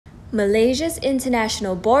Malaysia's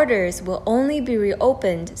international borders will only be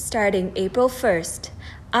reopened starting April 1st,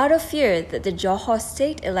 out of fear that the Johor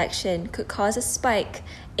state election could cause a spike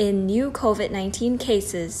in new COVID-19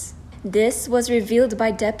 cases. This was revealed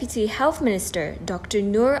by Deputy Health Minister Dr.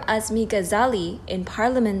 Noor Azmi Ghazali in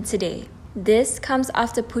Parliament today. This comes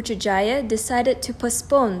after Putrajaya decided to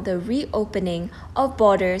postpone the reopening of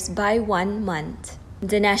borders by 1 month.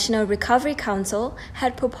 The National Recovery Council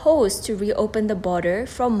had proposed to reopen the border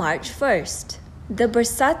from March 1st. The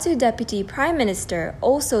Bersatu Deputy Prime Minister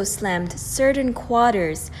also slammed certain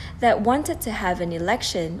quarters that wanted to have an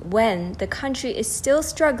election when the country is still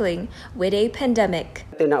struggling with a pandemic.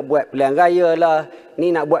 Kita nak buat pilihan raya lah, ni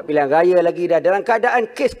nak buat pilihan raya lagi dah. Dalam keadaan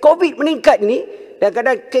kes COVID meningkat ni, dan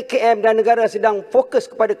keadaan KKM dan negara sedang fokus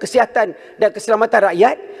kepada kesihatan dan keselamatan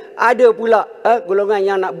rakyat, ada pula golongan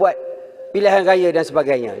yang nak buat pilihan raya dan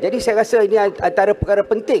sebagainya. Jadi saya rasa ini antara perkara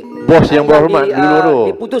penting. Bos yang berhormat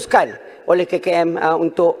diputuskan oleh KKM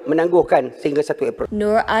untuk menangguhkan sehingga 1 April.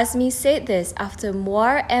 Noor Azmi said this after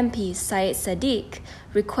Muar MP Syed Saddiq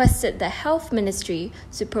requested the Health Ministry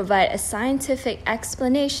to provide a scientific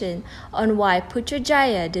explanation on why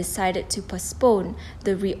Putrajaya decided to postpone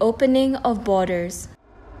the reopening of borders.